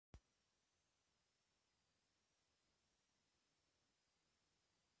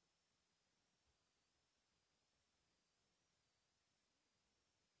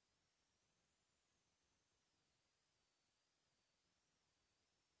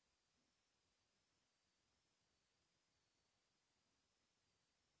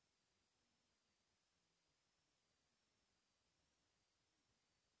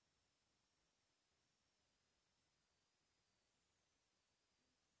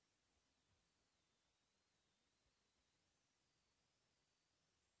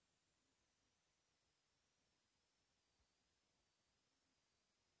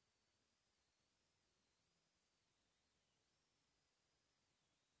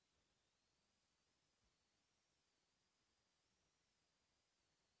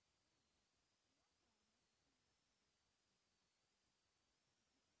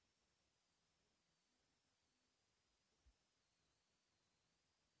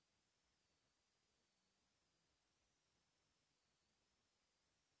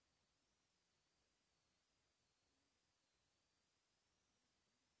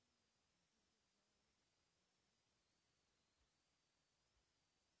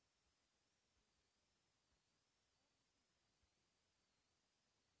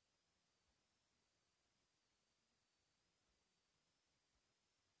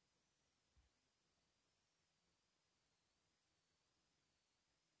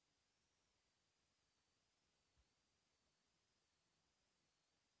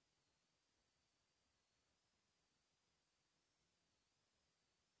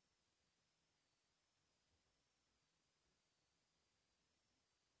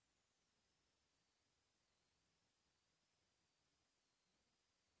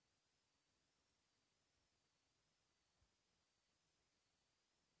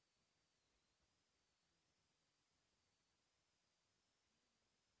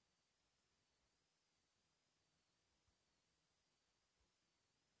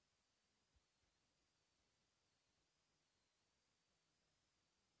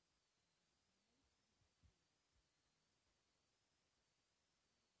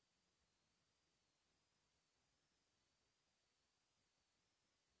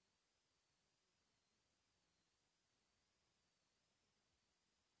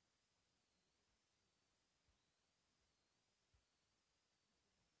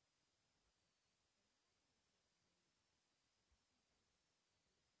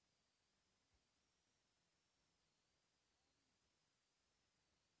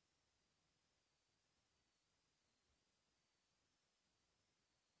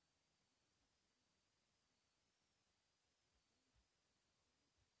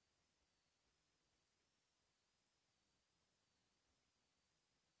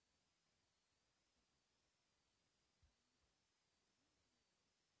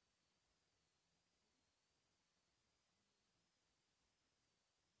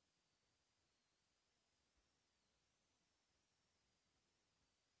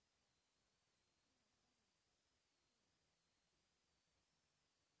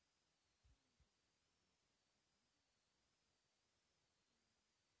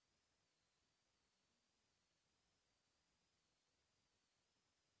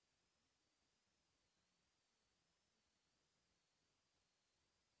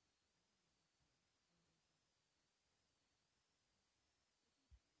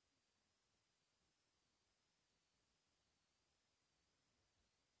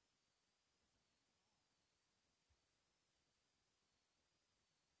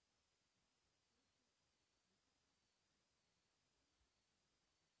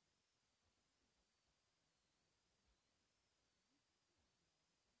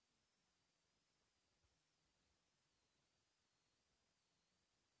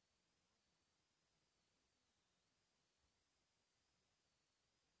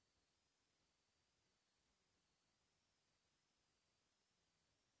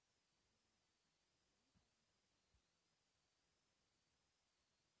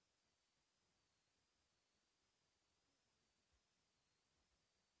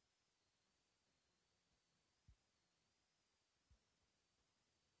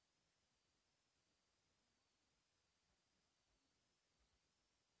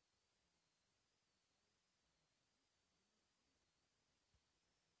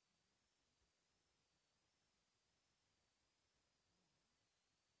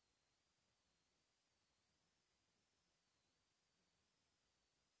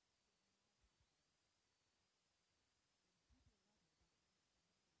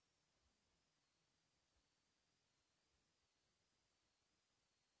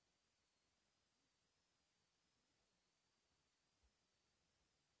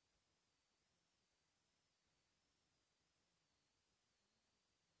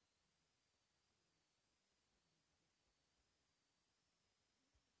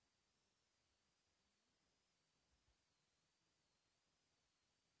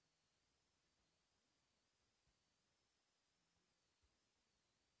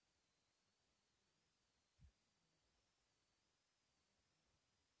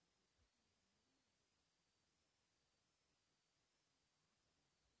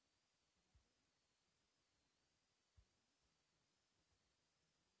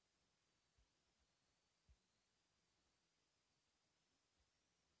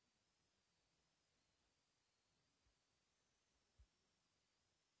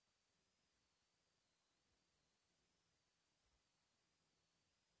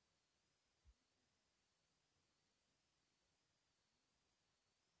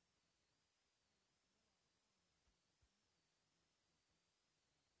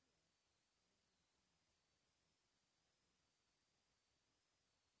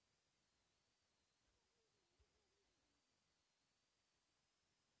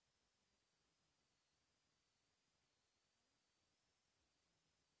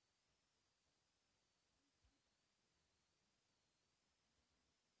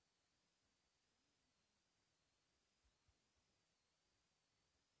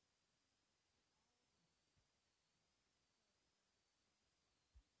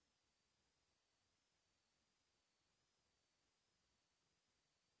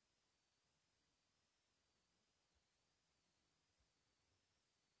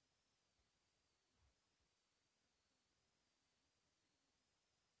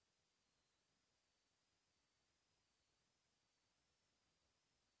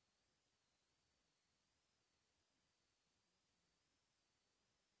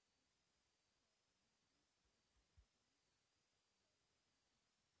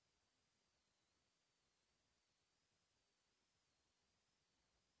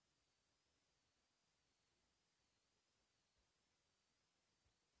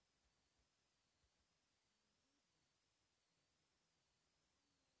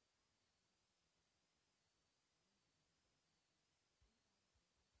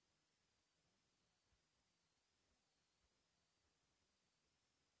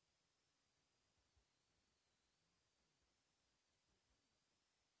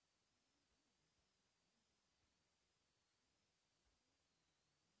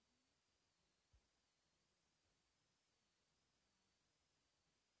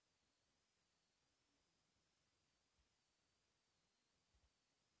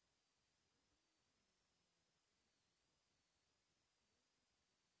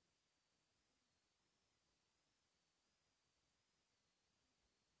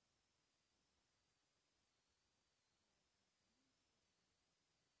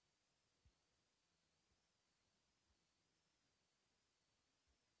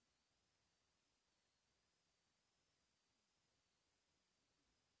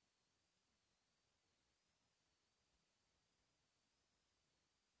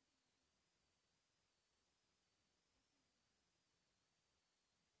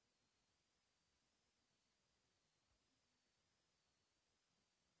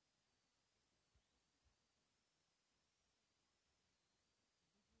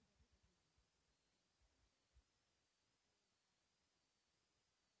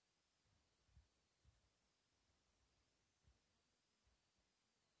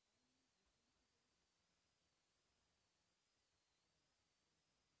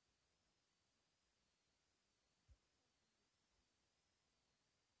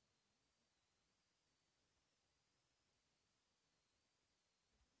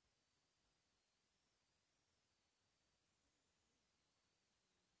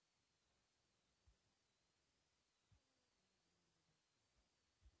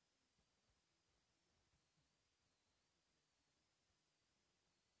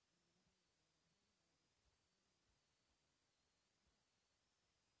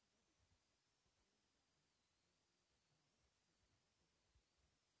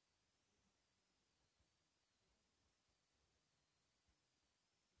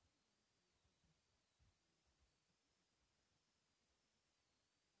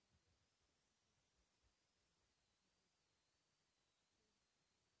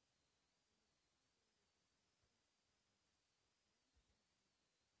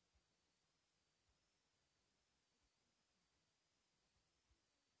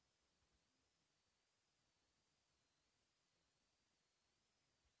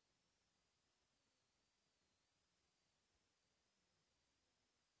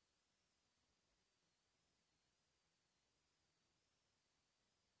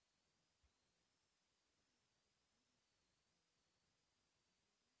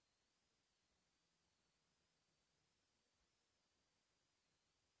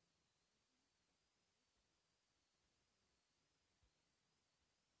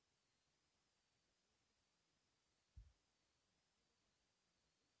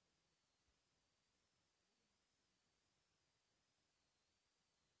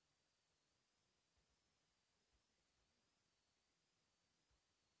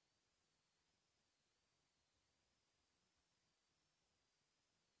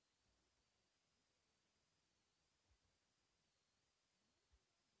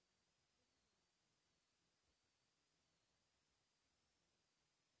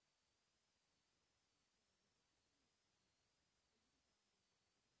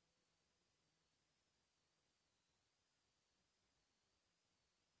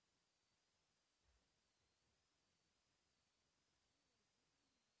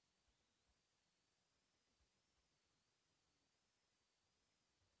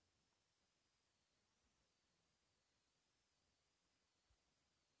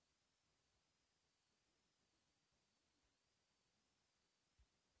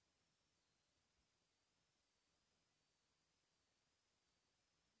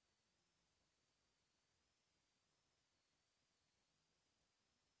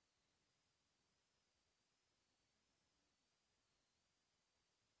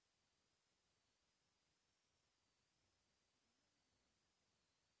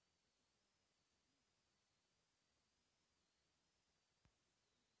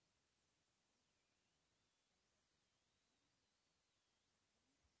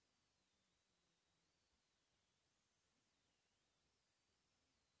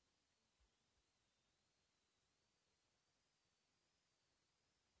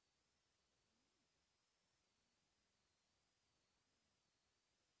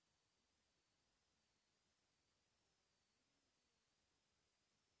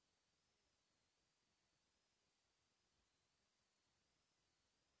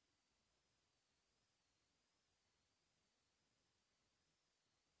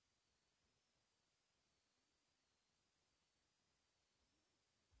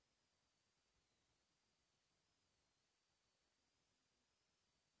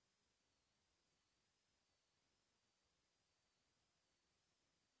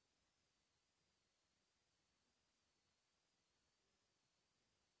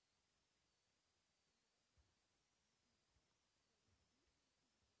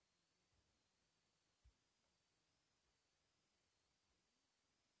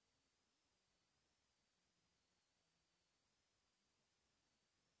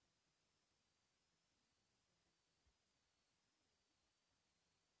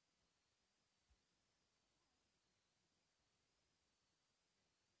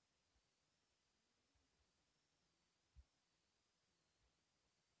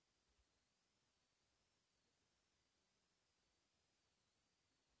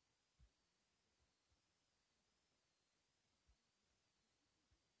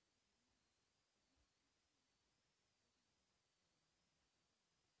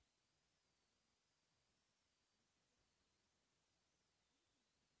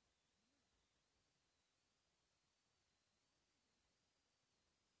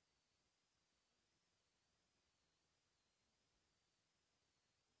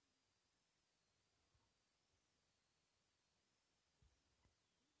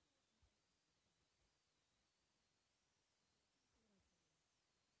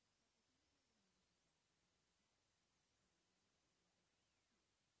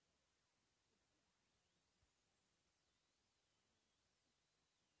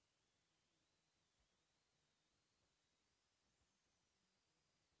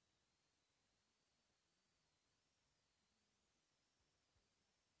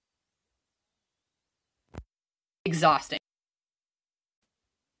exhausting.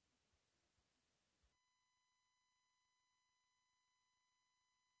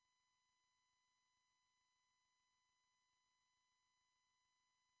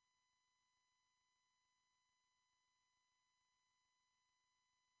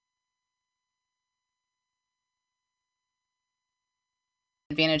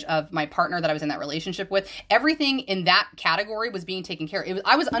 Advantage of my partner that I was in that relationship with. Everything in that category was being taken care of.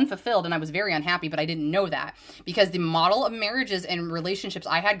 I was unfulfilled and I was very unhappy, but I didn't know that, because the model of marriages and relationships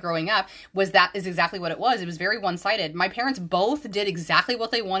I had growing up is exactly what it was. It was very one-sided. My parents both did exactly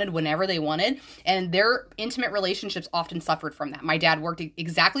what they wanted whenever they wanted, and their intimate relationships often suffered from that. My dad worked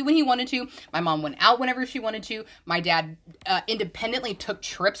exactly when he wanted to. My mom went out whenever she wanted to. My dad independently took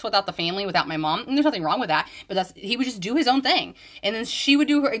trips without the family, without my mom, and there's nothing wrong with that, but he would just do his own thing. And then she would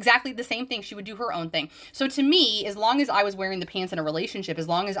do exactly the same thing. She would do her own thing. So to me, as long as I was wearing the pants in a relationship, as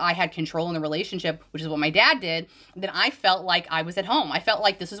long as I had control in the relationship, which is what my dad did, then I felt like I was at home. I felt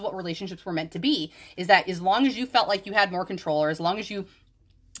like this is what relationships were meant to be, is that as long as you felt like you had more control, or as long as you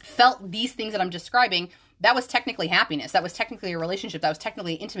felt these things that I'm describing, that was technically happiness. That was technically a relationship. That was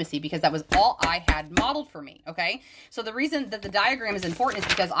technically intimacy, because that was all I had modeled for me, okay? So the reason that the diagram is important is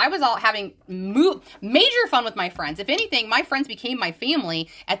because I was all having major fun with my friends. If anything, my friends became my family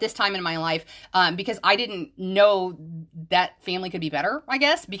at this time in my life, because I didn't know that family could be better, I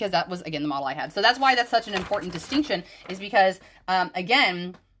guess, because that was, again, the model I had. So that's why that's such an important distinction, is because,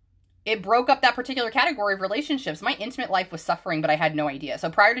 again, it broke up that particular category of relationships. My intimate life was suffering, but I had no idea.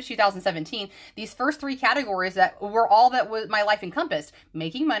 So prior to 2017, these first three categories that were all that was my life encompassed: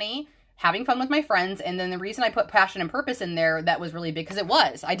 making money, having fun with my friends, and then the reason I put passion and purpose in there, that was really big,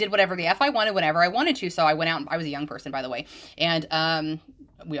 because I did whatever the F I wanted whenever I wanted to. So I went out, I was a young person, by the way, and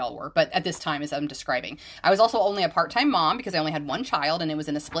we all were, but at this time, as I'm describing, I was also only a part-time mom because I only had one child, and it was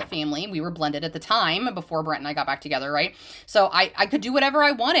in a split family. We were blended at the time before Brent and I got back together, right? So I could do whatever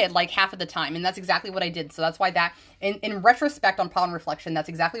I wanted, like half of the time, and that's exactly what I did. So that's why that, in retrospect, on reflection, that's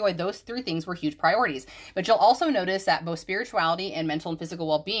exactly why those three things were huge priorities. But you'll also notice that both spirituality and mental and physical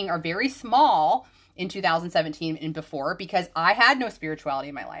well-being are very small in 2017 and before, because I had no spirituality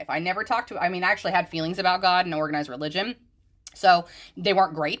in my life. I never talked to, I actually had feelings about God and organized religion. So they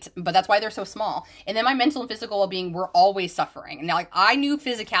weren't great, but that's why they're so small. And then my mental and physical well-being were always suffering. And now, like, I knew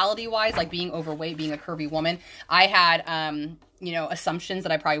physicality wise, like being overweight, being a curvy woman, I had, assumptions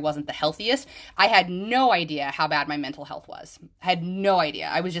that I probably wasn't the healthiest. I had no idea how bad my mental health was. I had no idea.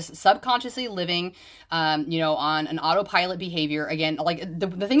 I was just subconsciously living, on an autopilot behavior. Again, like the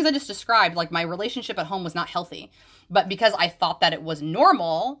things I just described, like my relationship at home was not healthy, but because I thought that it was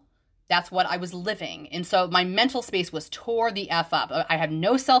normal, that's what I was living. And so my mental space was tore the F up. I had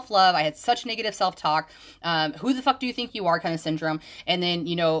no self-love. I had such negative self-talk. Who the fuck do you think you are kind of syndrome. And then,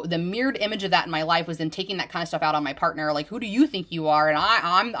 the mirrored image of that in my life was then taking that kind of stuff out on my partner. Like, who do you think you are? And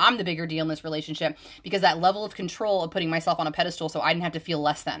I'm the bigger deal in this relationship, because that level of control of putting myself on a pedestal so I didn't have to feel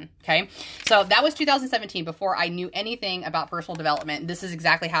less than, okay? So that was 2017, before I knew anything about personal development. This is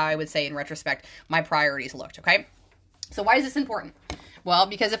exactly how I would say, in retrospect, my priorities looked, okay? So why is this important? Well,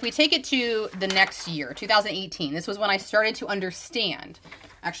 because if we take it to the next year, 2018, this was when I started to understand.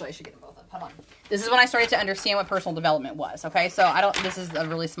 Actually, I should get them both up. Hold on. This is when I started to understand what personal development was, okay? So this is a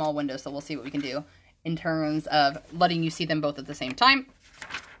really small window, so we'll see what we can do in terms of letting you see them both at the same time.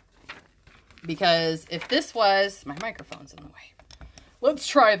 Because if this was, my microphone's in the way. Let's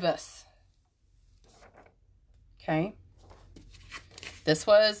try this. Okay. This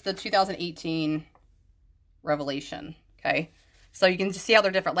was the 2018 revelation, okay? So you can just see how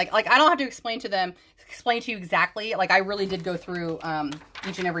they're different. Like I don't have to explain to you exactly. Like, I really did go through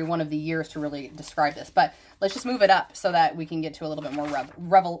each and every one of the years to really describe this. But let's just move it up so that we can get to a little bit more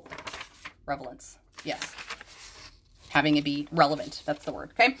relevance. Yes. Having it be relevant. That's the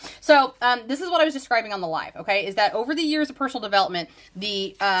word. Okay. So, this is what I was describing on the live. Okay. Is that over the years of personal development,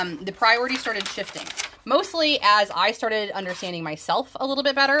 the priorities started shifting. Mostly as I started understanding myself a little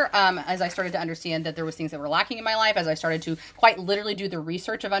bit better, as I started to understand that there was things that were lacking in my life, as I started to quite literally do the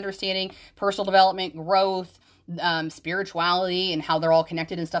research of understanding personal development, growth, spirituality, and how they're all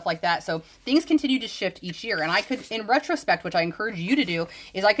connected and stuff like that. So things continue to shift each year. And I could, in retrospect, which I encourage you to do,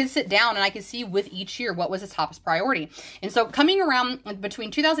 is I could sit down and I could see with each year what was its top priority. And so coming around between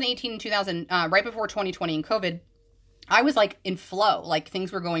 2018 and right before 2020 and COVID, I was like in flow, like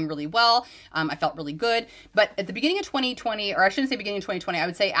things were going really well. I felt really good. But at the beginning of 2020, or I shouldn't say beginning of 2020, I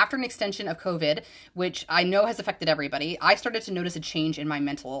would say after an extension of COVID, which I know has affected everybody, I started to notice a change in my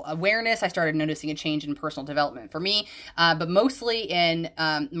mental awareness. I started noticing a change in personal development for me, but mostly in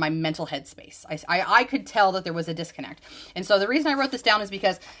my mental headspace. I could tell that there was a disconnect. And so the reason I wrote this down is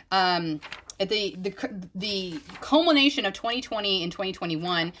because at the culmination of 2020 and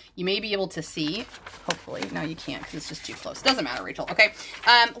 2021, you may be able to see, hopefully, no, you can't because it's just too close. Doesn't matter, Rachel. Okay.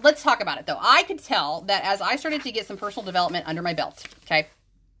 Let's talk about it though. I could tell that as I started to get some personal development under my belt, okay,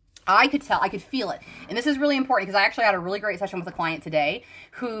 I could tell, I could feel it. And this is really important because I actually had a really great session with a client today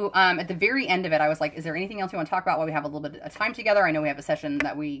who, at the very end of it, I was like, is there anything else you want to talk about while we have a little bit of time together? I know we have a session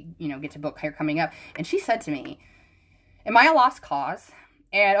that we, get to book here coming up. And she said to me, am I a lost cause?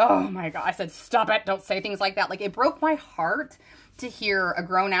 And oh my God, I said, stop it. Don't say things like that. Like, it broke my heart to hear a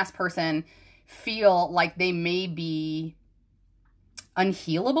grown ass person feel like they may be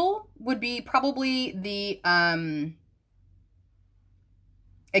unhealable, would be probably the,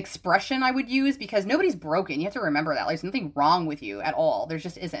 expression I would use, because nobody's broken. You have to remember that. Like, there's nothing wrong with you at all. There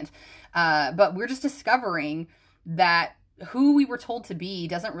just isn't. But we're just discovering that who we were told to be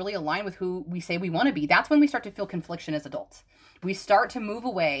doesn't really align with who we say we want to be. That's when we start to feel confliction as adults. We start to move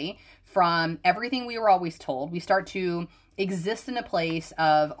away from everything we were always told. We start to exist in a place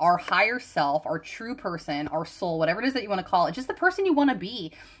of our higher self, our true person, our soul, whatever it is that you want to call it, just the person you want to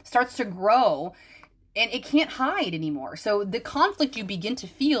be starts to grow. And it can't hide anymore. So the conflict you begin to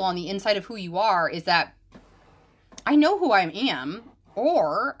feel on the inside of who you are is that I know who I am,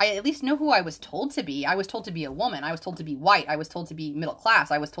 or I at least know who I was told to be. I was told to be a woman. I was told to be white. I was told to be middle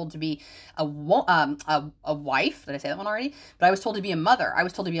class. I was told to be a wife. Did I say that one already? But I was told to be a mother. I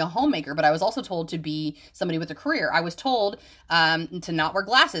was told to be a homemaker, but I was also told to be somebody with a career. I was told to not wear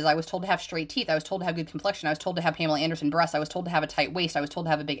glasses. I was told to have straight teeth. I was told to have good complexion. I was told to have Pamela Anderson breasts. I was told to have a tight waist. I was told to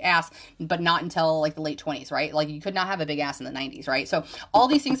have a big ass, but not until like the late 20s, right? Like, you could not have a big ass in the 90s, right? So all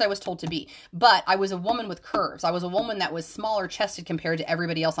these things I was told to be, but I was a woman with curves. I was a woman that was smaller chested compared to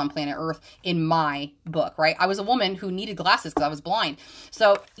everybody else on planet Earth in my book, right? I was a woman who needed glasses because I was blind.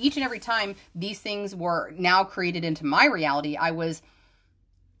 So each and every time these things were now created into my reality, I was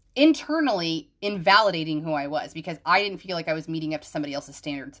internally invalidating who I was because I didn't feel like I was meeting up to somebody else's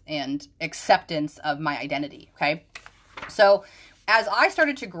standards and acceptance of my identity, okay? So as I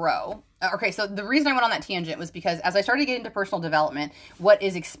started to grow, okay, so the reason I went on that tangent was because as I started to get into personal development, what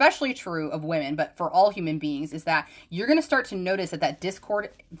is especially true of women, but for all human beings, is that you're going to start to notice that discord,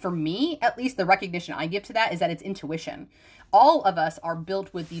 for me, at least the recognition I give to that is that it's intuition. All of us are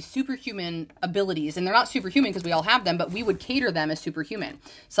built with these superhuman abilities, and they're not superhuman because we all have them, but we would cater them as superhuman.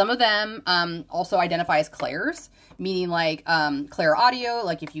 Some of them also identify as clairs, meaning like clair audio,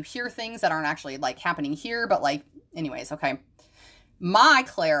 like if you hear things that aren't actually like happening here, but like, anyways, okay. My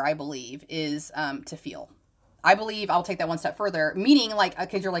clair, I believe, is to feel. I believe I'll take that one step further, meaning like,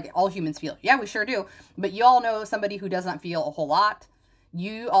 because you're like, all humans feel. Yeah, we sure do. But you all know somebody who does not feel a whole lot.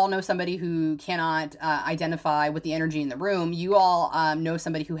 You all know somebody who cannot identify with the energy in the room. You all know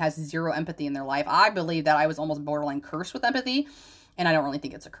somebody who has zero empathy in their life. I believe that I was almost borderline cursed with empathy. And I don't really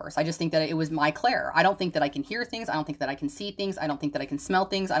think it's a curse. I just think that it was my clair. I don't think that I can hear things. I don't think that I can see things. I don't think that I can smell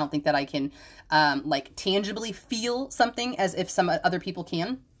things. I don't think that I can like tangibly feel something as if some other people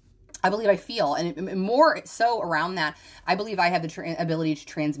can. I believe I feel. And more so around that, I believe I have the ability to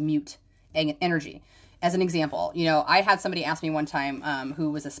transmute energy. As an example, I had somebody ask me one time who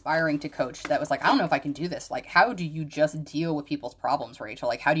was aspiring to coach that was like, I don't know if I can do this. Like, how do you just deal with people's problems, Rachel?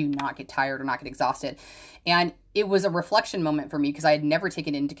 Like, how do you not get tired or not get exhausted? And it was a reflection moment for me because I had never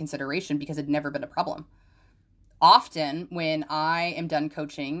taken it into consideration because it had never been a problem. Often when I am done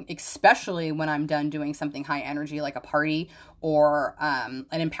coaching, especially when I'm done doing something high energy like a party or an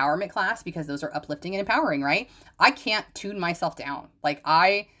empowerment class, because those are uplifting and empowering, right? I can't tune myself down. Like,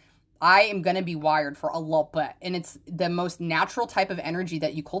 I am going to be wired for a little bit. And it's the most natural type of energy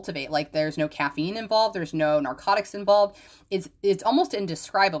that you cultivate. Like, there's no caffeine involved. There's no narcotics involved. It's almost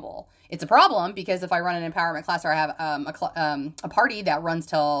indescribable. It's a problem because if I run an empowerment class or I have a party that runs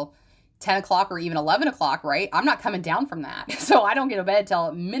till 10 o'clock or even 11 o'clock, right? I'm not coming down from that. So I don't get to bed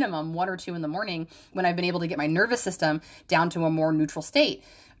till minimum 1 or 2 in the morning when I've been able to get my nervous system down to a more neutral state.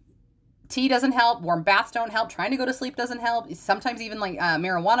 Tea doesn't help. Warm baths don't help. Trying to go to sleep doesn't help. Sometimes even like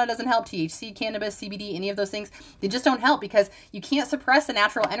marijuana doesn't help. THC, cannabis, CBD, any of those things, they just don't help because you can't suppress the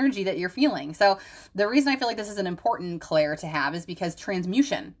natural energy that you're feeling. So the reason I feel like this is an important clair to have is because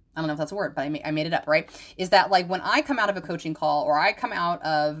transmutation, I don't know if that's a word, but I made it up, right? Is that like when I come out of a coaching call or I come out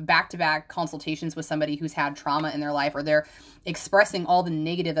of back-to-back consultations with somebody who's had trauma in their life or they're expressing all the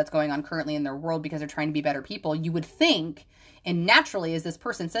negative that's going on currently in their world because they're trying to be better people, you would think, and naturally, as this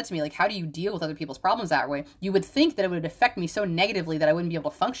person said to me, like, how do you deal with other people's problems that way? You would think that it would affect me so negatively that I wouldn't be able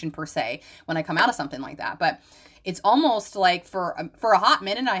to function per se when I come out of something like that. But it's almost like for a hot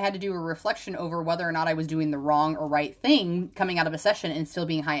minute, I had to do a reflection over whether or not I was doing the wrong or right thing coming out of a session and still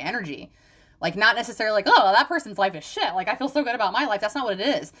being high energy. Like, not necessarily like, oh, that person's life is shit. Like, I feel so good about my life. That's not what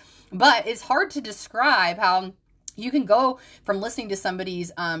it is. But it's hard to describe how you can go from listening to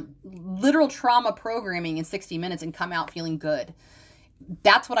somebody's literal trauma programming in 60 minutes and come out feeling good.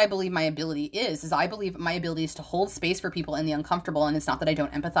 That's what I believe my ability is I believe my ability is to hold space for people in the uncomfortable. And it's not that I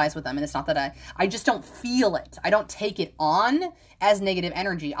don't empathize with them. And it's not that I just don't feel it. I don't take it on as negative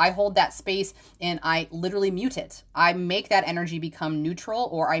energy. I hold that space and I literally mute it. I make that energy become neutral,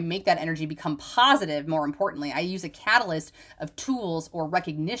 or I make that energy become positive. More importantly, I use a catalyst of tools or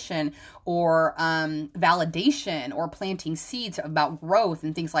recognition or validation or planting seeds about growth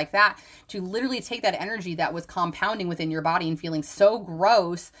and things like that to literally take that energy that was compounding within your body and feeling so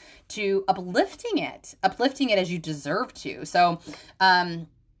gross to uplifting it as you deserve to. So,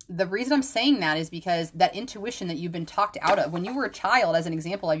 the reason I'm saying that is because that intuition that you've been talked out of when you were a child, as an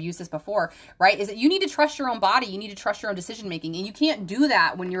example, I've used this before, right? Is that you need to trust your own body. You need to trust your own decision making. And you can't do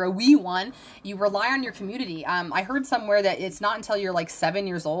that when you're a wee one. You rely on your community. I heard somewhere that it's not until you're like 7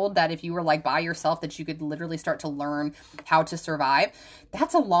 years old that if you were like by yourself that you could literally start to learn how to survive.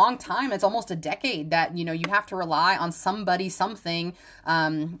 That's a long time. It's almost a decade that, you have to rely on somebody, something,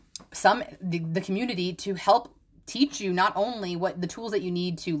 the community to help teach you not only what the tools that you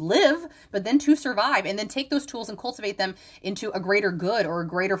need to live, but then to survive, and then take those tools and cultivate them into a greater good or a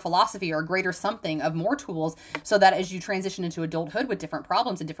greater philosophy or a greater something of more tools, so that as you transition into adulthood with different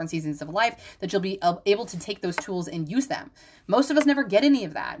problems and different seasons of life, that you'll be able to take those tools and use them. Most of us never get any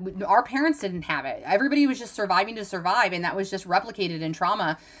of that. Our parents didn't have it. Everybody was just surviving to survive, and that was just replicated in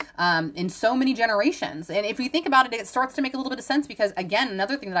trauma in so many generations. And if you think about it, it starts to make a little bit of sense, because again,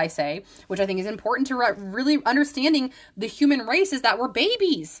 another thing that I say, which I think is important to really understanding the human race, is that we're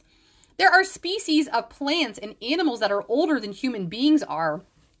babies. There are species of plants and animals that are older than human beings are.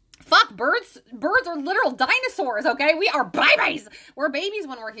 Fuck, birds are literal dinosaurs, okay? We are babies. We're babies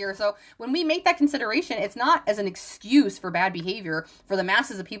when we're here. So when we make that consideration, it's not as an excuse for bad behavior for the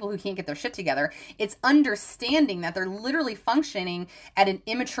masses of people who can't get their shit together. It's understanding that they're literally functioning at an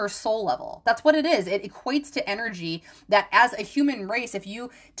immature soul level. That's what it is. It equates to energy that as a human race, if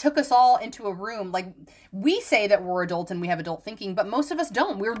you took us all into a room, like we say that we're adults and we have adult thinking, but most of us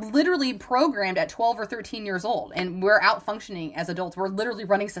don't. We're literally programmed at 12 or 13 years old, and we're out functioning as adults. We're literally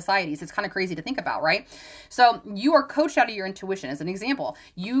running society. It's kind of crazy to think about, right? So you are coached out of your intuition. As an example,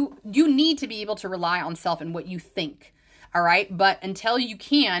 you need to be able to rely on self and what you think. All right. But until you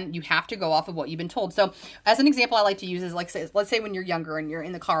can, you have to go off of what you've been told. So as an example, I like to use is like, let's say when you're younger and you're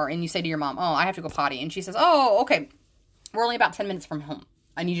in the car and you say to your mom, oh, I have to go potty. And she says, oh, okay, we're only about 10 minutes from home.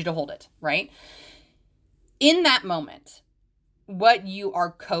 I need you to hold it. Right. In that moment, what you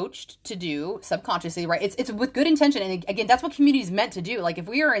are coached to do subconsciously, right? It's with good intention. And again, that's what community is meant to do. Like if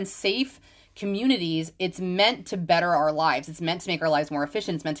we are in safe communities, it's meant to better our lives. It's meant to make our lives more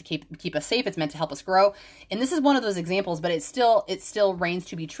efficient. It's meant to keep us safe. It's meant to help us grow. And this is one of those examples, but it still reigns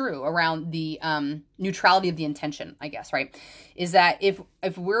to be true around the neutrality of the intention, I guess, right? Is that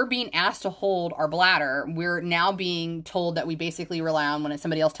if we're being asked to hold our bladder, we're now being told that we basically rely on when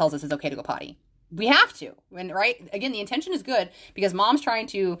somebody else tells us it's okay to go potty. We have to. And right, again, the intention is good because mom's trying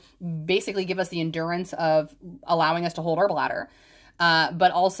to basically give us the endurance of allowing us to hold our bladder,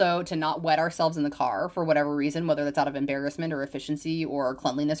 but also to not wet ourselves in the car for whatever reason, whether that's out of embarrassment or efficiency or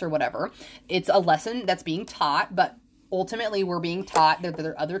cleanliness or whatever. It's a lesson that's being taught, but ultimately we're being taught that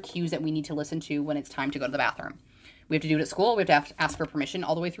there are other cues that we need to listen to when it's time to go to the bathroom. We have to do it at school. We have to ask for permission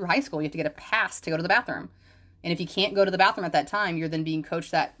all the way through high school. You have to get a pass to go to the bathroom. And if you can't go to the bathroom at that time, you're then being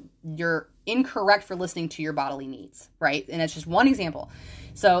coached that you're incorrect for listening to your bodily needs, right? And that's just one example.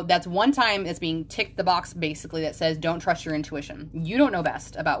 So that's one time it's being ticked the box basically that says don't trust your intuition. You don't know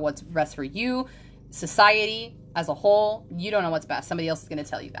best about what's best for you, society as a whole. You don't know what's best. Somebody else is going to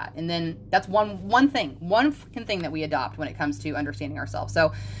tell you that. And then that's one freaking thing that we adopt when it comes to understanding ourselves.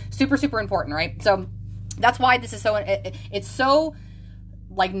 So super, super important, right? So that's why this is so, it's so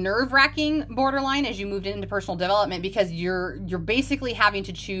like nerve-wracking borderline as you moved into personal development, because you're basically having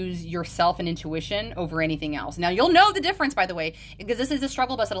to choose yourself and intuition over anything else. Now you'll know the difference, by the way, because this is a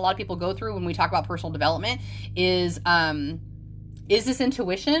struggle bus that a lot of people go through when we talk about personal development is this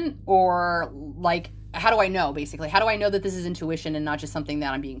intuition, or like, how do I know, basically? How do I know that this is intuition and not just something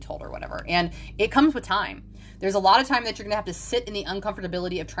that I'm being told or whatever? And it comes with time. There's a lot of time that you're going to have to sit in the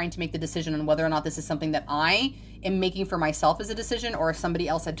uncomfortability of trying to make the decision on whether or not this is something that I am making for myself as a decision, or if somebody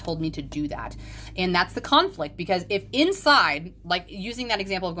else had told me to do that. And that's the conflict, because if inside, like using that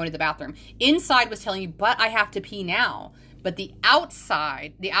example of going to the bathroom, inside was telling you, but I have to pee now, But the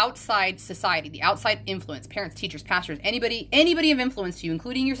outside society, the outside influence, parents, teachers, pastors, anybody of influence to you,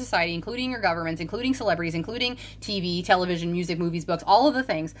 including your society, including your governments, including celebrities, including TV, television, music, movies, books, all of the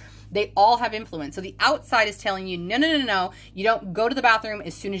things, they all have influence. So the outside is telling you, no, you don't go to the bathroom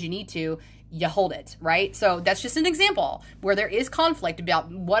as soon as you need to. You hold it, right? So that's just an example where there is conflict about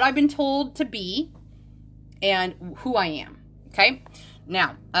what I've been told to be and who I am, okay?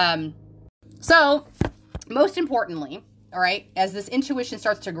 Now, so most importantly, all right, as this intuition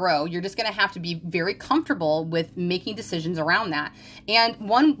starts to grow, you're just going to have to be very comfortable with making decisions around that. And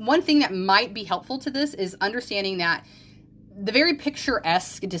one thing that might be helpful to this is understanding that the very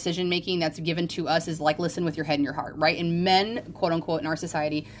picturesque decision making that's given to us is like listen with your head and your heart, right? And men, quote unquote, in our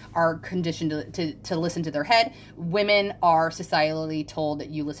society are conditioned to listen to their head. Women are societally told that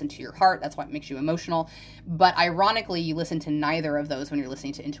you listen to your heart. That's what makes you emotional. But ironically, you listen to neither of those when you're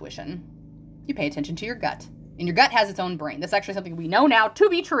listening to intuition. You pay attention to your gut. And your gut has its own brain. That's actually something we know now to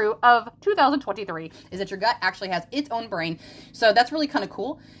be true of 2023, is that your gut actually has its own brain. So that's really kind of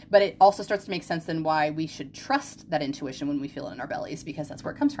cool. But it also starts to make sense then why we should trust that intuition when we feel it in our bellies, because that's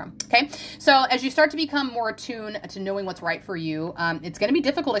where it comes from. Okay. So as you start to become more attuned to knowing what's right for you, it's going to be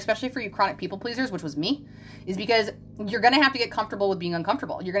difficult, especially for you chronic people pleasers, which was me, is because you're going to have to get comfortable with being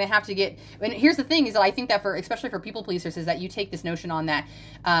uncomfortable. You're going to have to get, and here's the thing is that I think that especially for people pleasers, is that you take this notion on that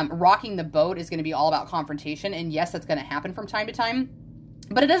rocking the boat is going to be all about confrontation. And yes, that's going to happen from time to time.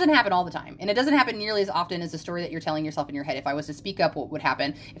 But it doesn't happen all the time. And it doesn't happen nearly as often as the story that you're telling yourself in your head. If I was to speak up, what would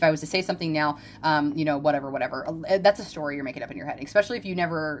happen? If I was to say something now, whatever. That's a story you're making up in your head. Especially if you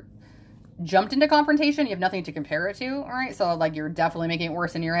never jumped into confrontation, you have nothing to compare it to, all right? So, like, you're definitely making it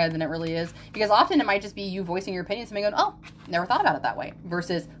worse in your head than it really is. Because often it might just be you voicing your opinion, somebody going, oh, never thought about it that way.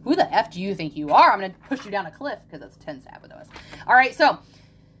 Versus, who the F do you think you are? I'm going to push you down a cliff, because that's tends to happen to us. All right, so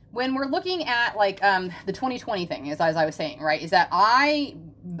when we're looking at the 2020 thing, as I was saying, right, is that I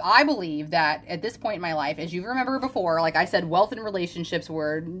believe that at this point in my life, as you remember before, like I said, wealth and relationships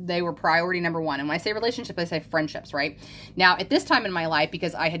were priority number one. And when I say relationship, I say friendships, right? Now, at this time in my life,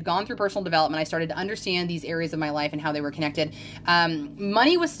 because I had gone through personal development, I started to understand these areas of my life and how they were connected.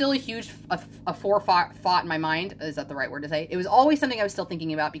 Money was still a huge forethought in my mind. Is that the right word to say? It was always something I was still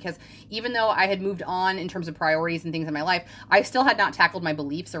thinking about, because even though I had moved on in terms of priorities and things in my life, I still had not tackled my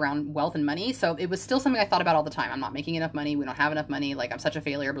beliefs around wealth and money. So it was still something I thought about all the time. I'm not making enough money. We don't have enough money. Like, I'm such a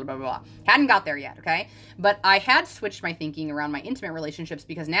failure, blah, blah, blah. Hadn't got there yet, okay? But I had switched my thinking around my intimate relationships,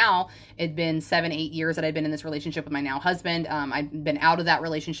 because now it'd been 7-8 years that I'd been in this relationship with my now husband. I'd been out of that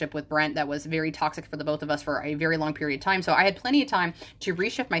relationship with Brent that was very toxic for the both of us for a very long period of time. So I had plenty of time to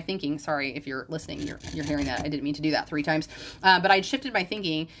reshift my thinking. Sorry if you're listening, you're hearing that. I didn't mean to do that 3 times. But I'd shifted my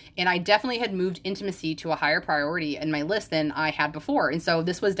thinking, and I definitely had moved intimacy to a higher priority in my list than I had before. And so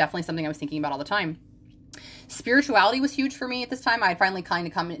this was definitely something I was thinking about all the time. Spirituality was huge for me at this time. I had finally kind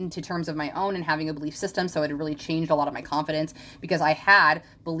of come into terms of my own and having a belief system, so it had really changed a lot of my confidence, because I had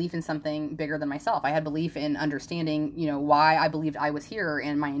belief in something bigger than myself. I had belief in understanding, why I believed I was here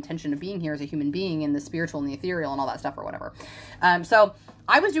and my intention of being here as a human being, and the spiritual and the ethereal and all that stuff or whatever. So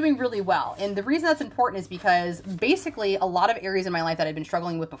I was doing really well. And the reason that's important is because basically a lot of areas in my life that I'd been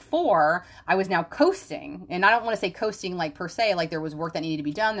struggling with before, I was now coasting. And I don't want to say coasting like per se, like there was work that needed to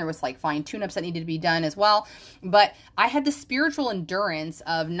be done. There was like fine tune-ups that needed to be done as well. But I had the spiritual endurance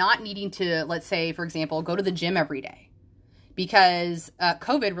of not needing to, let's say, for example, go to the gym every day, because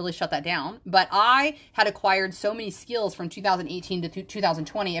COVID really shut that down. But I had acquired so many skills from 2018 to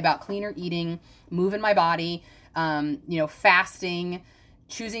 2020 about cleaner eating, moving my body, fasting,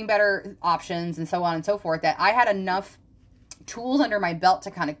 choosing better options, and so on and so forth, that I had enough tools under my belt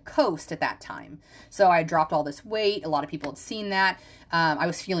to kind of coast at that time. So I dropped all this weight. A lot of people had seen that. I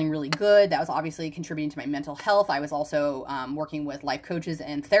was feeling really good. That was obviously contributing to my mental health. I was also working with life coaches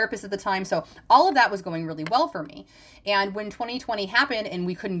and therapists at the time. So all of that was going really well for me. And when 2020 happened and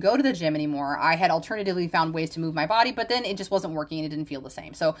we couldn't go to the gym anymore, I had alternatively found ways to move my body, but then it just wasn't working and it didn't feel the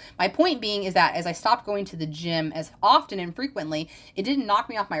same. So my point being is that as I stopped going to the gym as often and frequently, it didn't knock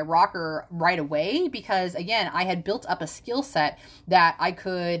me off my rocker right away, because again, I had built up a skill set that I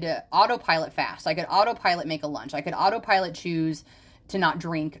could autopilot fast. I could autopilot make a lunch. I could autopilot choose to not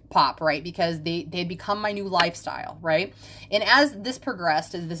drink pop, right? Because they become my new lifestyle, right? And as this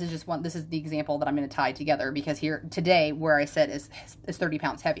progressed, this is the example that I'm going to tie together, because here today, where I said is 30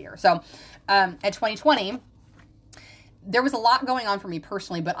 pounds heavier. So at 2020, there was a lot going on for me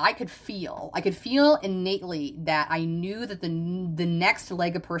personally, but I could feel innately that I knew that the next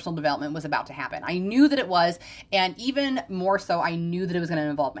leg of personal development was about to happen. I knew that it was, and even more so, I knew that it was going to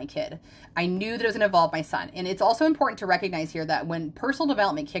involve my kid. I knew that it was going to involve my son. And it's also important to recognize here that when personal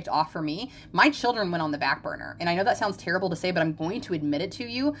development kicked off for me, my children went on the back burner. And I know that sounds terrible to say, but I'm going to admit it to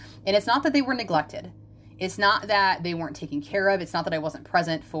you. And it's not that they were neglected. It's not that they weren't taken care of. It's not that I wasn't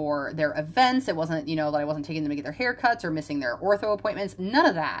present for their events. It wasn't, that I wasn't taking them to get their haircuts or missing their ortho appointments. None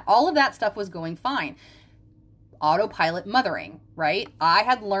of that. All of that stuff was going fine. Autopilot mothering, right? I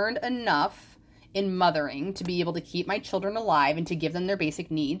had learned enough in mothering to be able to keep my children alive and to give them their basic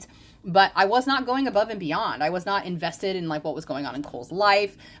needs. But I was not going above and beyond. I was not invested in what was going on in Cole's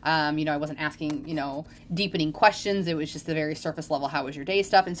life. I wasn't asking, deepening questions. It was just the very surface level, how was your day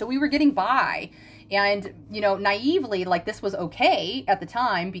stuff. And so we were getting by. And, naively, this was okay at the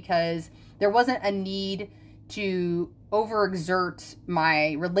time because there wasn't a need to overexert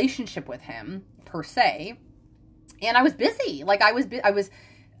my relationship with him per se. And I was busy. I was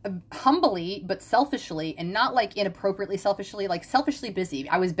humbly, but selfishly, and not inappropriately selfishly, selfishly busy.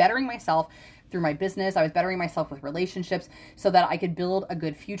 I was bettering myself through my business. I was bettering myself with relationships so that I could build a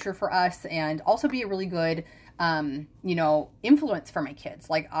good future for us and also be a really good, influence for my kids.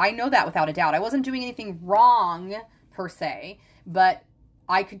 I know that without a doubt. I wasn't doing anything wrong per se, but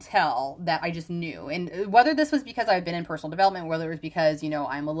I could tell that I just knew. And whether this was because I've been in personal development, whether it was because,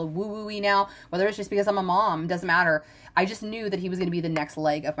 I'm a little woo-woo-y now, whether it's just because I'm a mom, doesn't matter. I just knew that he was going to be the next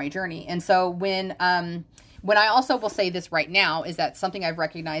leg of my journey. And so when I also will say this right now is that something I've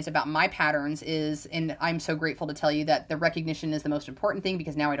recognized about my patterns is, and I'm so grateful to tell you that the recognition is the most important thing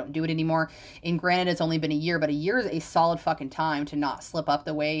because now I don't do it anymore. And granted, it's only been a year, but a year is a solid fucking time to not slip up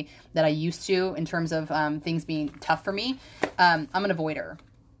the way that I used to in terms of things being tough for me. I'm an avoider.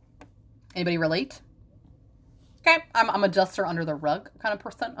 Anybody relate? Okay, I'm a duster under the rug kind of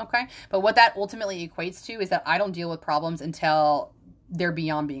person, okay? But what that ultimately equates to is that I don't deal with problems until they're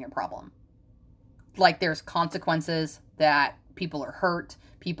beyond being a problem. There's consequences, that people are hurt,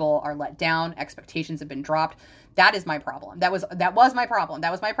 people are let down, expectations have been dropped. That is my problem. That was my problem.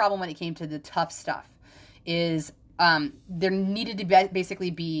 That was my problem when it came to the tough stuff. Is there needed to basically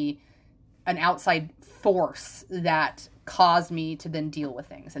be an outside force that caused me to then deal with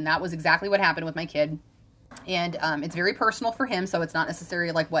things. And that was exactly what happened with my kid. And it's very personal for him, so it's not necessarily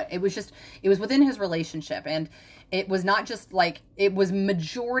it was within his relationship. And it was not just it was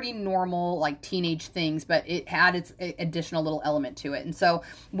majority normal, teenage things, but it had its additional little element to it. And so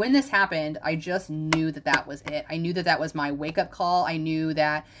when this happened, I just knew that was it. I knew that was my wake up call. I knew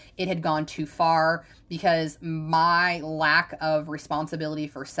that it had gone too far because my lack of responsibility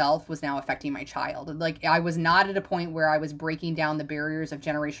for self was now affecting my child. I was not at a point where I was breaking down the barriers of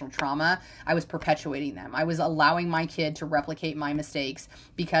generational trauma. I was perpetuating them. I was allowing my kid to replicate my mistakes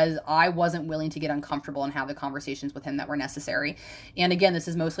because I wasn't willing to get uncomfortable and have the conversations with him that were necessary. And again, this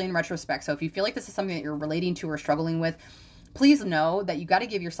is mostly in retrospect. So if you feel like this is something that you're relating to or struggling with, please know that you got to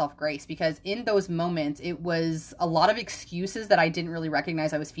give yourself grace because in those moments, it was a lot of excuses that I didn't really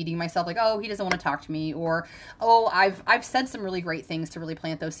recognize I was feeding myself. Oh, he doesn't want to talk to me, or, oh, I've said some really great things to really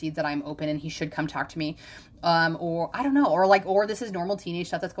plant those seeds that I'm open and he should come talk to me. Or I don't know, or this is normal teenage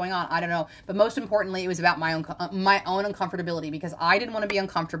stuff that's going on. I don't know. But most importantly, it was about my own uncomfortability because I didn't want to be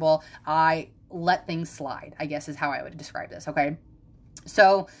uncomfortable. I let things slide, I guess is how I would describe this. Okay.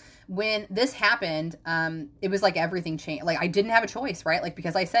 So when this happened, it was everything changed. I didn't have a choice, right?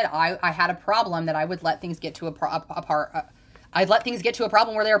 Because I said, I had a problem that I would let things get to I'd let things get to a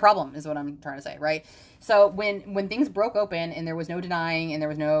problem where they're a problem is what I'm trying to say, right? So when things broke open and there was no denying and there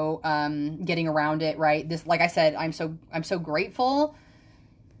was no getting around it, right? This, like I said, I'm so grateful.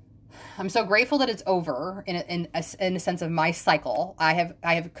 I'm so grateful that it's over in a sense of my cycle. I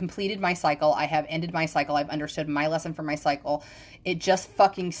have completed my cycle. I have ended my cycle. I've understood my lesson from my cycle. It just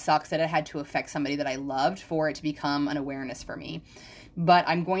fucking sucks that it had to affect somebody that I loved for it to become an awareness for me. But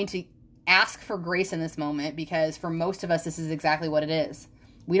I'm going to ask for grace in this moment because for most of us, this is exactly what it is.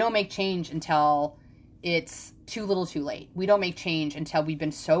 We don't make change until it's too little too late. We don't make change until we've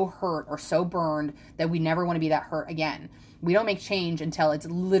been so hurt or so burned that we never want to be that hurt again. We don't make change until it's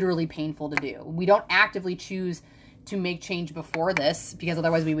literally painful to do. We don't actively choose to make change before this because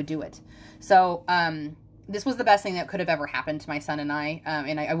otherwise we would do it. So this was the best thing that could have ever happened to my son and I.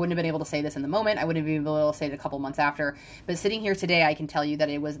 And I wouldn't have been able to say this in the moment. I wouldn't have been able to say it a couple months after. But sitting here today, I can tell you that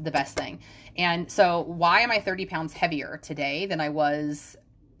it was the best thing. And so why am I 30 pounds heavier today than I was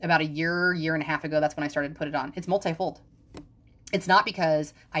about a year and a half ago? That's when I started to put it on. It's multifold. It's not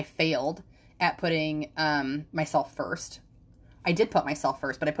because I failed at putting myself first I did put myself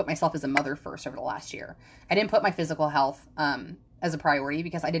first, but I put myself as a mother first over the last year. I didn't put my physical health as a priority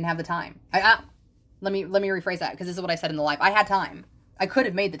because I didn't have the time. Let me rephrase that, because this is what I said in the live. I had time. I could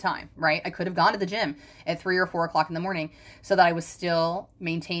have made the time, right? I could have gone to the gym at 3 or 4 o'clock in the morning so that I was still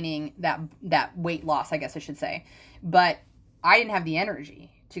maintaining that weight loss, I guess I should say. But I didn't have the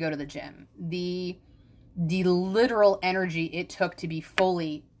energy to go to the gym. The literal energy it took to be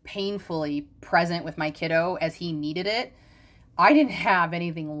fully, painfully present with my kiddo as he needed it, I didn't have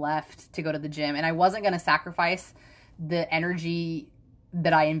anything left to go to the gym. And I wasn't going to sacrifice the energy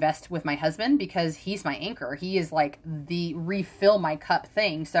that I invest with my husband because he's my anchor. He is like the refill my cup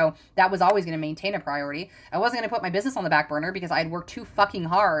thing. So that was always going to maintain a priority. I wasn't going to put my business on the back burner because I'd worked too fucking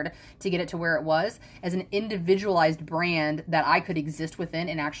hard to get it to where it was as an individualized brand that I could exist within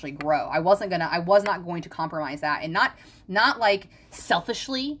and actually grow. I was not going to compromise that, and not like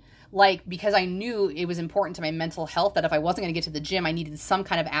selfishly, like because I knew it was important to my mental health that if I wasn't going to get to the gym, I needed some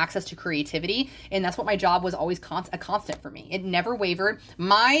kind of access to creativity. And that's what my job was always a constant for me. It never wavered.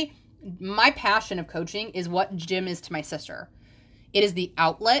 My passion of coaching is what gym is to my sister. It is the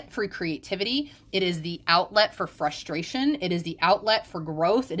outlet for creativity. It is the outlet for frustration. It is the outlet for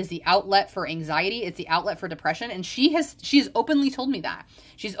growth. It is the outlet for anxiety. It's the outlet for depression. And she has openly told me that.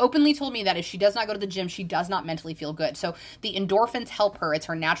 She's openly told me that if she does not go to the gym, she does not mentally feel good. So the endorphins help her. It's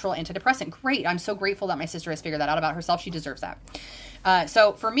her natural antidepressant. Great. I'm so grateful that my sister has figured that out about herself. She deserves that.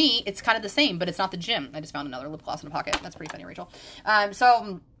 So for me, it's kind of the same, but it's not the gym. I just found another lip gloss in a pocket. That's pretty funny, Rachel.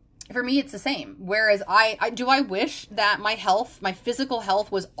 For me, it's the same. Whereas I wish that my physical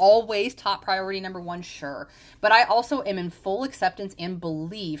health was always top priority number one? Sure. But I also am in full acceptance and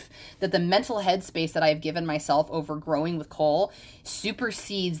belief that the mental headspace that I've given myself over growing with Cole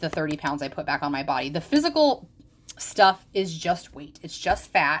supersedes the 30 pounds I put back on my body. The physical stuff is just weight. It's just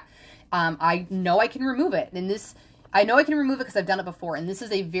fat. I know I can remove it. I know I can remove it because I've done it before. And this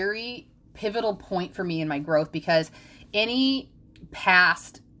is a very pivotal point for me in my growth, because any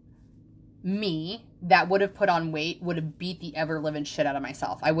past me that would have put on weight would have beat the ever living shit out of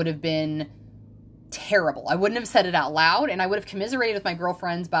myself. I would have been terrible. I wouldn't have said it out loud, and I would have commiserated with my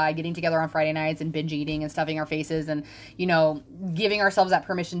girlfriends by getting together on Friday nights and binge eating and stuffing our faces and, giving ourselves that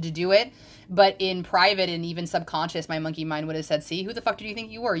permission to do it. But in private and even subconscious, my monkey mind would have said, see, who the fuck did you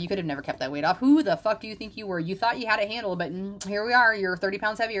think you were? You could have never kept that weight off. Who the fuck do you think you were? You thought you had it handled, but here we are. You're 30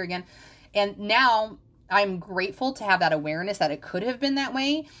 pounds heavier again. And now I'm grateful to have that awareness that it could have been that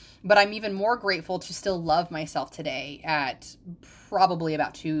way, but I'm even more grateful to still love myself today at probably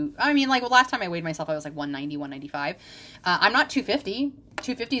about last time I weighed myself, I was like 190, 195. I'm not 250.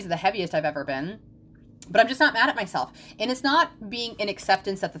 250 is the heaviest I've ever been, but I'm just not mad at myself. And it's not being in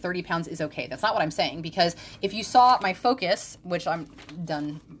acceptance that the 30 pounds is okay. That's not what I'm saying, because if you saw my focus, which I'm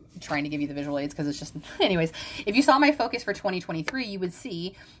done trying to give you the visual aids because it's just, anyways, if you saw my focus for 2023, you would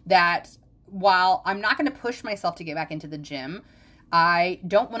see that while I'm not going to push myself to get back into the gym, I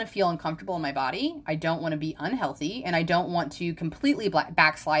don't want to feel uncomfortable in my body. I don't want to be unhealthy, and I don't want to completely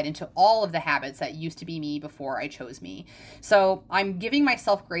backslide into all of the habits that used to be me before I chose me. So I'm giving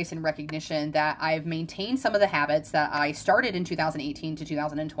myself grace and recognition that I've maintained some of the habits that I started in 2018 to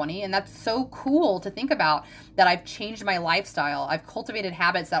 2020, and that's so cool to think about, that I've changed my lifestyle. I've cultivated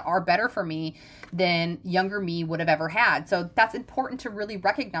habits that are better for me than younger me would have ever had. So that's important to really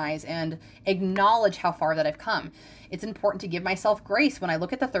recognize and acknowledge how far that I've come. It's important to give myself grace when I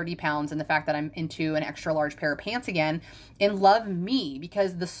look at the 30 pounds and the fact that I'm into an extra large pair of pants again, and love me,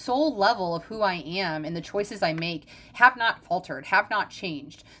 because the soul level of who I am and the choices I make have not faltered, have not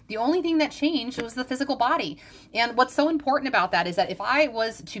changed. The only thing that changed was the physical body. And what's so important about that is that if I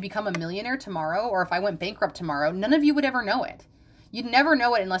was to become a millionaire tomorrow, or if I went bankrupt tomorrow, none of you would ever know it. You'd never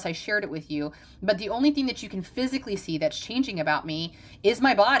know it unless I shared it with you. But the only thing that you can physically see that's changing about me is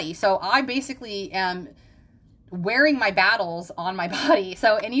my body. So I basically am wearing my battles on my body.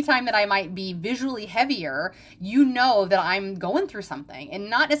 So anytime that I might be visually heavier, you know that I'm going through something, and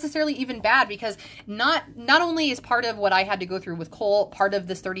not necessarily even bad, because not only is part of what I had to go through with Cole part of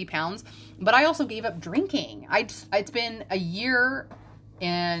this 30 pounds, but I also gave up drinking. It's been a year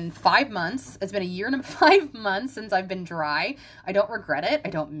and 5 months. It's been a year and 5 months since I've been dry. I don't regret it.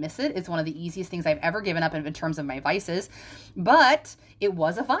 I don't miss it. It's one of the easiest things I've ever given up in terms of my vices, but it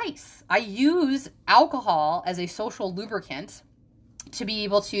was a vice. I use alcohol as a social lubricant to be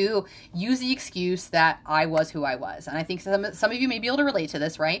able to use the excuse that I was who I was. And I think some of you may be able to relate to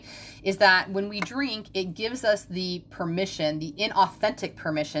this, right? Is that when we drink, it gives us the permission, the inauthentic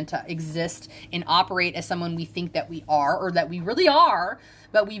permission to exist and operate as someone we think that we are, or that we really are,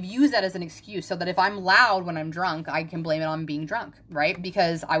 but we've used that as an excuse so that if I'm loud when I'm drunk, I can blame it on being drunk, right?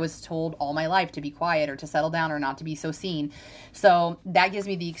 Because I was told all my life to be quiet or to settle down or not to be so seen. So that gives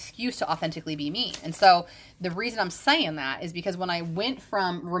me the excuse to authentically be me. And so the reason I'm saying that is because when I went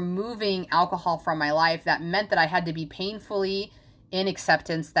from removing alcohol from my life, that meant that I had to be painfully in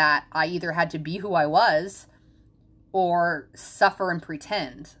acceptance that I either had to be who I was or suffer and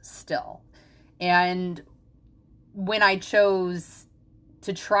pretend still. And when I chose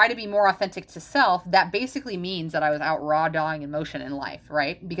to try to be more authentic to self, that basically means that I was out raw dawing emotion in life,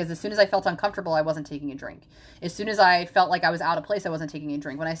 right? Because as soon as I felt uncomfortable, I wasn't taking a drink. As soon as I felt like I was out of place, I wasn't taking a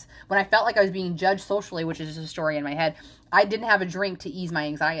drink. When I felt like I was being judged socially, which is just a story in my head, I didn't have a drink to ease my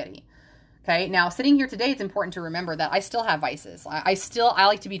anxiety. Okay. Now, sitting here today, it's important to remember that I still have vices. I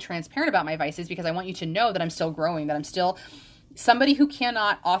like to be transparent about my vices because I want you to know that I'm still growing, that I'm still somebody who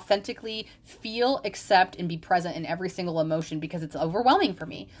cannot authentically feel, accept, and be present in every single emotion because it's overwhelming for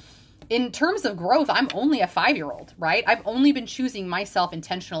me. In terms of growth, I'm only a 5-year-old, right? I've only been choosing myself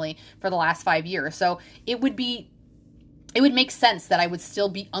intentionally for the last 5 years. So it would make sense that I would still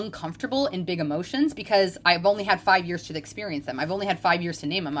be uncomfortable in big emotions because I've only had 5 years to experience them. I've only had 5 years to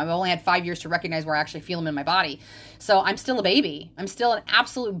name them. I've only had 5 years to recognize where I actually feel them in my body. So I'm still a baby. I'm still an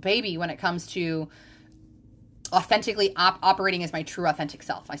absolute baby when it comes to authentically operating as my true authentic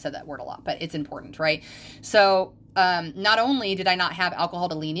self. I said that word a lot, but it's important, right? So not only did I not have alcohol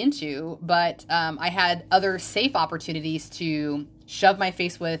to lean into, but I had other safe opportunities to shove my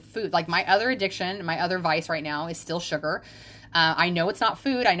face with food. Like my other addiction, my other vice right now is still sugar. I know it's not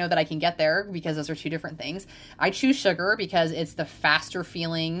food. I know that I can get there because those are two different things. I choose sugar because it's the faster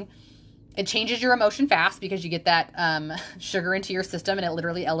feeling. It changes your emotion fast because you get that sugar into your system and it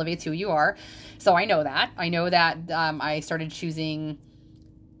literally elevates who you are. So I know that. I started choosing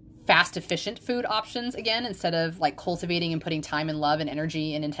fast, efficient food options again instead of like cultivating and putting time and love and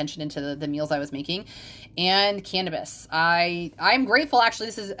energy and intention into the meals I was making. And cannabis. I'm grateful, actually.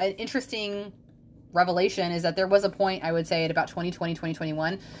 This is an interesting revelation, is that there was a point, I would say, at about 2020,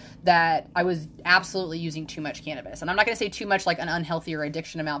 2021, that I was absolutely using too much cannabis. And I'm not going to say too much like an unhealthy or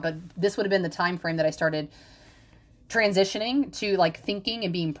addiction amount, but this would have been the time frame that I started transitioning to like thinking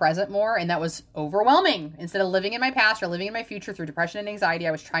and being present more. And that was overwhelming. Instead of living in my past or living in my future through depression and anxiety,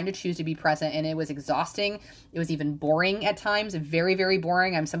 I was trying to choose to be present, and it was exhausting. It was even boring at times, very, very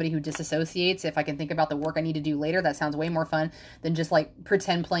boring. I'm somebody who disassociates. If I can think about the work I need to do later, that sounds way more fun than just like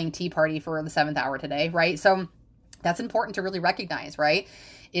pretend playing Tea Party for the 7th hour today, right? So that's important to really recognize, right?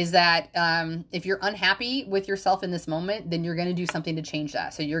 Is that if you're unhappy with yourself in this moment, then you're going to do something to change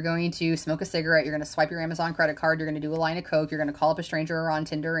that. So you're going to smoke a cigarette, you're going to swipe your Amazon credit card, you're going to do a line of Coke, you're going to call up a stranger on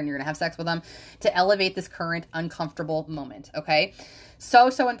Tinder, and you're going to have sex with them to elevate this current uncomfortable moment, okay? So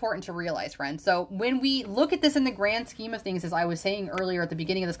important to realize, friends. So when we look at this in the grand scheme of things, as I was saying earlier at the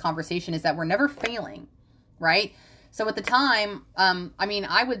beginning of this conversation, is that we're never failing, right? So at the time,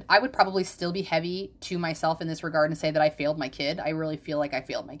 I would probably still be heavy to myself in this regard and say that I failed my kid. I really feel like I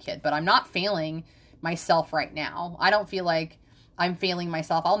failed my kid, but I'm not failing myself right now. I don't feel like I'm failing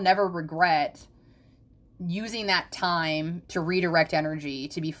myself. I'll never regret using that time to redirect energy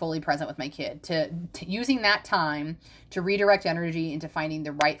to be fully present with my kid, to using that time to redirect energy into finding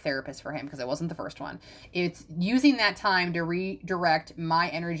the right therapist for him, because it wasn't the first one. It's using that time to redirect my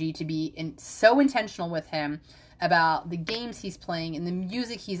energy to be so intentional with him about the games he's playing and the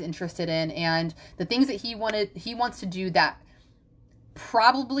music he's interested in and the things that he wants to do that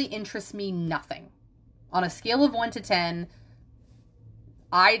probably interests me nothing. On a scale of 1 to 10,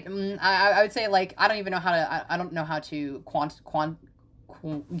 I would say, like, I don't know how to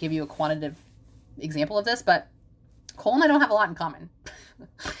give you a quantitative example of this, but Cole and I don't have a lot in common.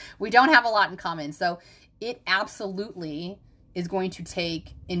 We don't have a lot in common. So it absolutely is going to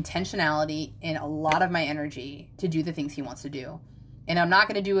take intentionality and a lot of my energy to do the things he wants to do. And I'm not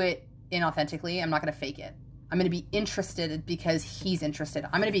going to do it inauthentically. I'm not going to fake it. I'm going to be interested because he's interested.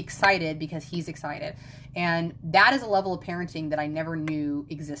 I'm going to be excited because he's excited. And that is a level of parenting that I never knew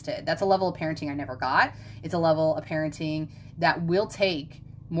existed. That's a level of parenting I never got. It's a level of parenting that will take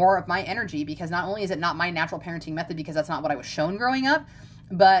more of my energy, because not only is it not my natural parenting method because that's not what I was shown growing up,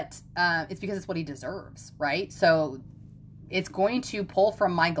 but it's because it's what he deserves, right? So it's going to pull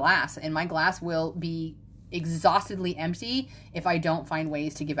from my glass, and my glass will be exhaustedly empty if I don't find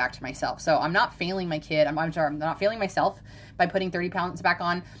ways to give back to myself. So I'm not failing my kid. I'm not failing myself by putting 30 pounds back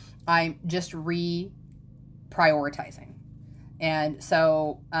on. I'm just reprioritizing. And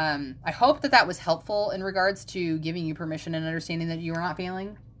so I hope that was helpful in regards to giving you permission and understanding that you are not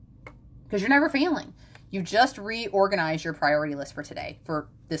failing, because you're never failing. You just reorganize your priority list for today, for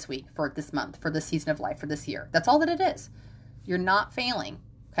this week, for this month, for this season of life, for this year. That's all that it is. You're not failing,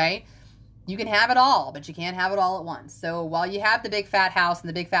 okay? You can have it all, but you can't have it all at once. So while you have the big fat house and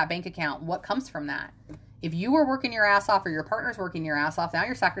the big fat bank account, what comes from that? If you were working your ass off or your partner's working your ass off, now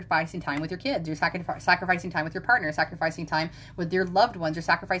you're sacrificing time with your kids. You're sacrificing time with your partner. You're sacrificing time with your loved ones. You're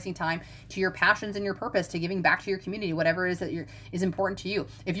sacrificing time to your passions and your purpose, to giving back to your community, whatever it is that is important to you.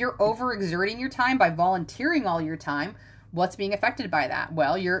 If you're overexerting your time by volunteering all your time, what's being affected by that?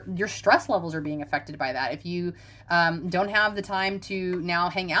 Well, your stress levels are being affected by that. If you don't have the time to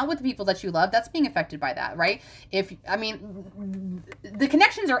now hang out with the people that you love, that's being affected by that, right? The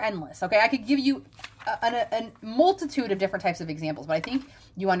connections are endless, okay? I could give you a multitude of different types of examples, but I think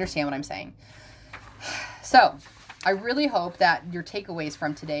you understand what I'm saying. So I really hope that your takeaways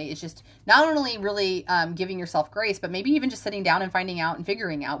from today is just not only really giving yourself grace, but maybe even just sitting down and finding out and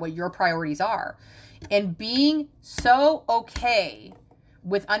figuring out what your priorities are. And being so okay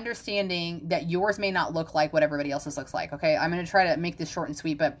with understanding that yours may not look like what everybody else's looks like, okay? I'm going to try to make this short and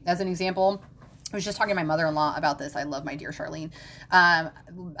sweet, but as an example, I was just talking to my mother-in-law about this. I love my dear Charlene.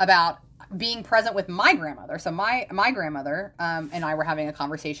 About being present with my grandmother. So my grandmother and I were having a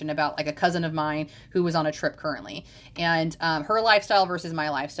conversation about like a cousin of mine who was on a trip currently, and her lifestyle versus my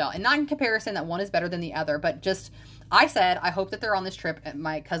lifestyle. And not in comparison that one is better than the other, but just I said, I hope that they're on this trip,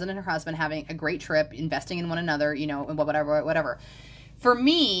 my cousin and her husband having a great trip, investing in one another, you know, and whatever. For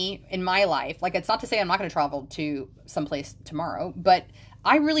me, in my life, like, it's not to say I'm not going to travel to someplace tomorrow, but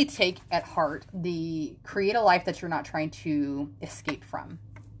I really take at heart the create a life that you're not trying to escape from.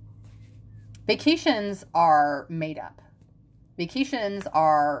 Vacations are made up. Vacations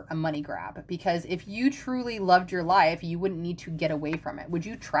are a money grab, because if you truly loved your life, you wouldn't need to get away from it. Would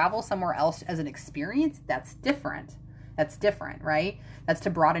you travel somewhere else as an experience? That's different. That's different, right? That's to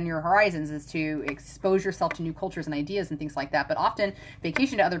broaden your horizons, is to expose yourself to new cultures and ideas and things like that. But often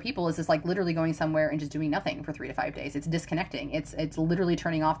vacation to other people is just like literally going somewhere and just doing nothing for 3 to 5 days. It's disconnecting. It's literally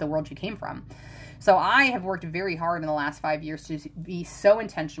turning off the world you came from. So I have worked very hard in the last 5 years to be so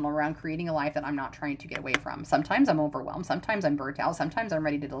intentional around creating a life that I'm not trying to get away from. Sometimes I'm overwhelmed. Sometimes I'm burnt out. Sometimes I'm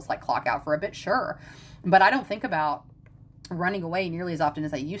ready to just like clock out for a bit. Sure. But I don't think about running away nearly as often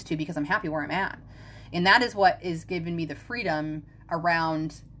as I used to, because I'm happy where I'm at. And that is what is giving me the freedom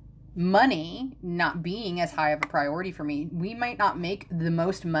around money not being as high of a priority for me. We might not make the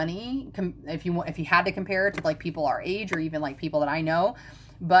most money if you had to compare it to like people our age or even like people that I know,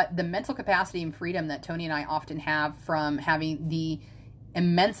 but the mental capacity and freedom that Tony and I often have from having the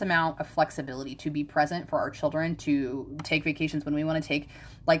immense amount of flexibility to be present for our children, to take vacations when we want to take.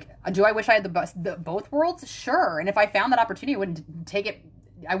 Like, do I wish I had both worlds? Sure. And if I found that opportunity, I wouldn't take it.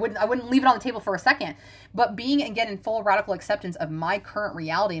 I wouldn't leave it on the table for a second. But being, again, in full radical acceptance of my current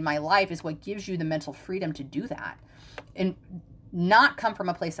reality in my life is what gives you the mental freedom to do that. And not come from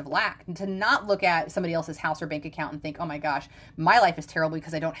a place of lack, and to not look at somebody else's house or bank account and think, oh my gosh, my life is terrible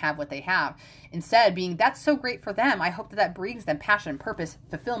because I don't have what they have. Instead, being, that's so great for them. I hope that brings them passion, purpose,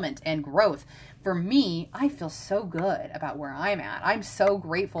 fulfillment, and growth. For me, I feel so good about where I'm at. I'm so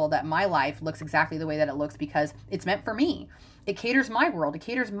grateful that my life looks exactly the way that it looks because it's meant for me. It caters my world. It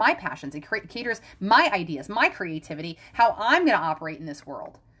caters my passions. It caters my ideas, my creativity, how I'm going to operate in this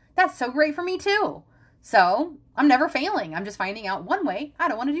world. That's so great for me too. So I'm never failing. I'm just finding out one way I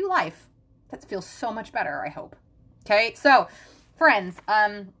don't want to do life. That feels so much better, I hope. Okay, so friends,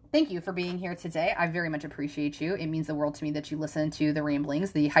 thank you for being here today. I very much appreciate you. It means the world to me that you listen to the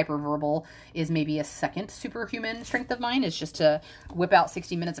ramblings. The hyperverbal is maybe a second superhuman strength of mine, is just to whip out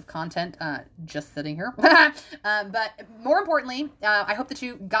 60 minutes of content just sitting here. But more importantly, I hope that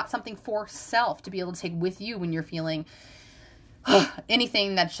you got something for self to be able to take with you when you're feeling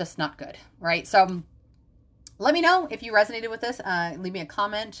anything that's just not good, right? So let me know if you resonated with this. Leave me a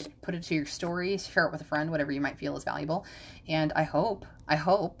comment, put it to your stories, share it with a friend, whatever you might feel is valuable. And I hope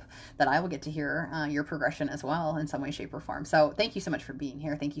that I will get to hear your progression as well in some way, shape, or form. So thank you so much for being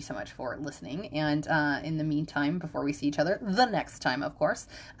here. Thank you so much for listening. And in the meantime, before we see each other the next time, of course,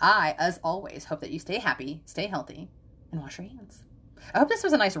 I, as always, hope that you stay happy, stay healthy, and wash your hands. I hope this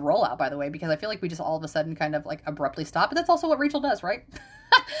was a nice rollout, by the way, because I feel like we just all of a sudden kind of like abruptly stop. But that's also what Rachel does, right?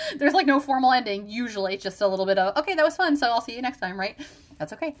 There's like no formal ending. Usually it's just a little bit of, okay, that was fun, so I'll see you next time, right?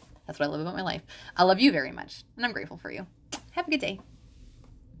 That's okay. That's what I love about my life. I love you very much, and I'm grateful for you. Have a good day.